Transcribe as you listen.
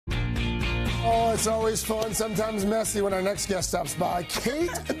Oh, it's always fun, sometimes messy when our next guest stops by. Kate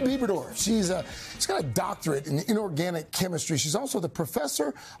Biberdorf. She's got a doctorate in inorganic chemistry. She's also the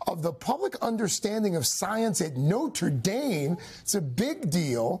professor of the public understanding of science at Notre Dame. It's a big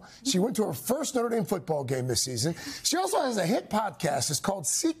deal. She went to her first Notre Dame football game this season. She also has a hit podcast. It's called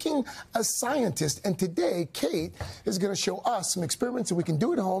Seeking a Scientist. And today, Kate is going to show us some experiments that we can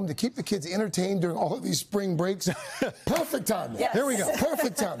do at home to keep the kids entertained during all of these spring breaks. Perfect timing. Yes. Here we go.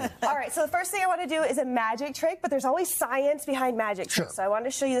 Perfect timing. All right, so the first thing I want to do is a magic trick, but there's always science behind magic tricks. So I wanted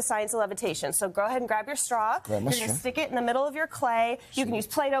to show you the science of levitation. So go ahead and grab your straw. You're going to stick it in the middle of your clay. You can use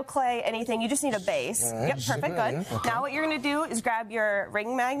Play-Doh clay, anything. You just need a base. Right, yep, perfect, good. Yeah. Okay. Now what you're going to do is grab your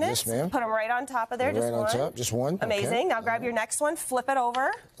ring magnets. Yes, ma'am. Put them right on top of there. Right on top, just one. Amazing. Okay. Now grab your next one, flip it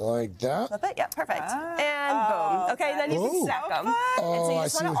over. Like that. Flip it, yep, perfect. And boom. Okay, then you can stack them. And so you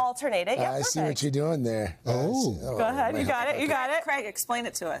just want to alternate it. Yep, I see what you're doing there. Go ahead, you got it, you got it. Craig, explain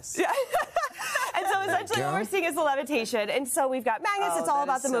it to us. Yeah. And so essentially what we're seeing is the levitation. And so we've got magnets. It's all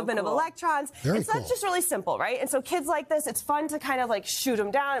about the movement of electrons. Very so that's just really simple, right? And so kids like this, it's fun to kind of like shoot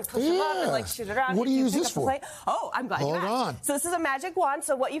them down and push them up and like shoot it around. What do you use this for? Oh, I'm glad you asked. Hold on. So this is a magic wand.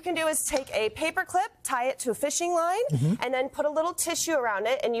 So what you can do is take a paper clip, tie it to a fishing line, and then put a little tissue around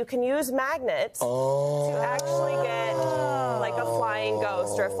it. And you can use magnets to actually get like a flying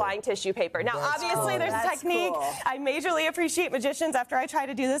ghost or a flying tissue paper. Now, obviously, there's a technique. Cool. I majorly appreciate magicians after I try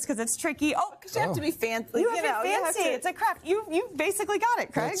to do this because it's tricky. Oh, because you have to be fancy. You have to be fancy. It's a craft. You basically got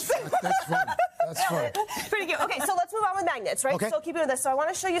it, Craig. That's fun. That's fun. Pretty good. Okay, so let's move on with magnets, right? Okay. Still keeping with this. So I want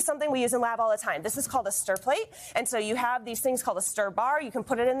to show you something we use in lab all the time. This is called a stir plate. And so you have these things called a stir bar. You can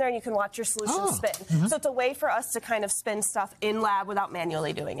put it in there and you can watch your solution spin. So it's a way for us to kind of spin stuff in lab without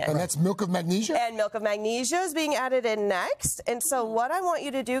manually doing it. And that's milk of magnesia? And milk of magnesia is being added in next. And so what I want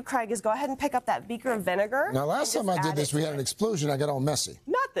you to do, Craig, is go ahead and pick up that beaker of vinegar. Now, last time I did this, we had an explosion. I got all messy.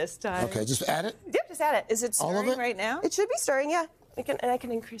 Not this time. Okay, just add it? Yep, just add it. Is it stirring right now? It should be stirring, yeah. I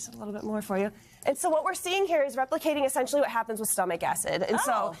can increase it a little bit more for you. And so what we're seeing here is replicating essentially what happens with stomach acid. And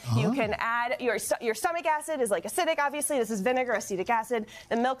so you can add your stomach acid is like acidic, obviously. This is vinegar, acetic acid.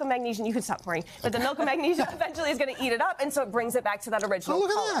 The milk of magnesia, you can stop pouring, but the milk of magnesia eventually is going to eat it up, and so it brings it back to that original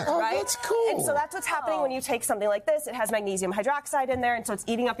color, right? That's cool. And so that's what's happening when you take something like this. It has magnesium hydroxide in there, and so it's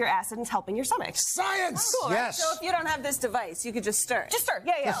eating up your acid and it's helping your stomach. Science! Cool, yes. Right? So if you don't have this device, you could just stir it. Just stir,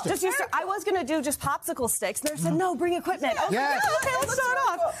 yeah. Just use stir. I was going to do just popsicle sticks, and they said, no, bring equipment. Okay, okay, let's start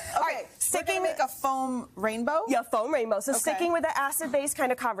off. All right, sticking make a foam rainbow? Yeah, foam rainbow. So sticking with the acid-based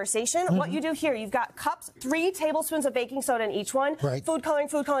kind of conversation, what you do here, you've got cups, 3 tablespoons of baking soda in each one. Right. Food coloring,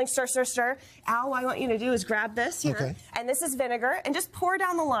 stir, stir, stir. Al, what I want you to do is grab this here, and this is vinegar, and just pour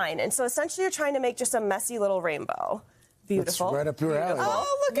down the line. And so essentially you're trying to make just a messy little rainbow. Beautiful. That's right up your alley. Oh,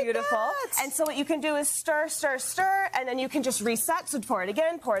 look at that. And so what you can do is stir, stir, stir, and then you can just reset. So pour it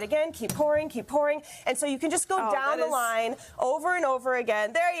again, keep pouring, keep pouring. And so you can just go down the line over and over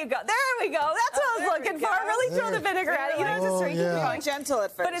again. There you go. There we go. That's what I was looking for. Really throw the vinegar at it. You don't just keep going gentle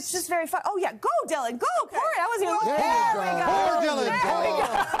at first. But it's just very fun. Oh, yeah. Go, Dylan. Go. Pour it. I wasn't even There we go. Pour, Dylan. There we go.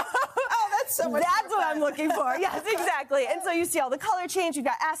 So that's what I'm looking for. Yes, exactly. And so you see all the color change. You've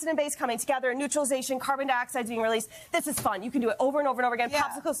got acid and base coming together, neutralization, carbon dioxide being released. This is fun. You can do it over and over and over again.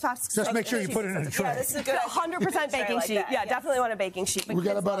 Popsicles. Just make sure you put it in a tray. Yeah, this is good. 100% baking sheet. Yeah, definitely want a baking sheet. We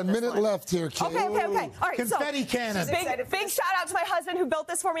got about a minute left here, Kate. Okay. All right. Confetti cannon. Big shout out to my husband who built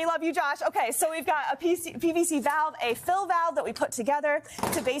this for me. Love you, Josh. Okay, so we've got a PVC valve, a fill valve that we put together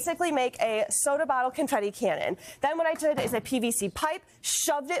to basically make a soda bottle confetti cannon. Then what I did is a PVC pipe,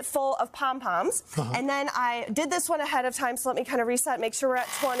 shoved it full of pom-poms, and then I did this one ahead of time, so let me kind of reset, make sure we're at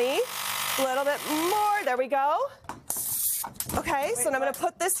 20. A little bit more. There we go. Okay, so then I'm going to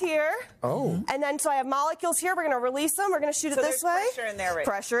put this here. And then, so I have molecules here. We're going to release them. We're going to shoot it this way. Pressure in there, right?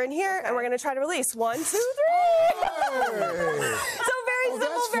 Pressure in here, and we're going to try to release. 1, 2, 3. So very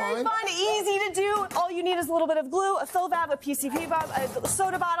simple, very fun, easy to do. All you need is a little bit of glue, a fill valve, a PCP valve, a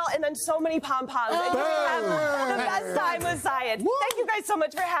soda bottle, and then so many pom-poms. And you can have the best time with science. Thank you guys so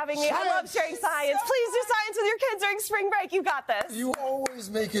much for having me. I love sharing science. Please do science with your kids during spring break. You got this. You always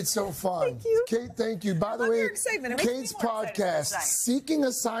make it so fun. Thank you. Kate, thank you. By the way, Kate's podcast, Seeking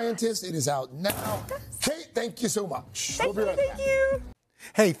a Scientist, it is out now. Kate, thank you so much. Thank you.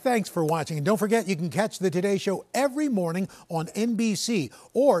 Hey, thanks for watching. And don't forget, you can catch the Today Show every morning on NBC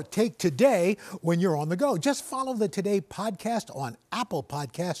or take Today when you're on the go. Just follow the Today podcast on Apple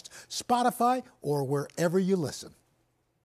Podcasts, Spotify, or wherever you listen.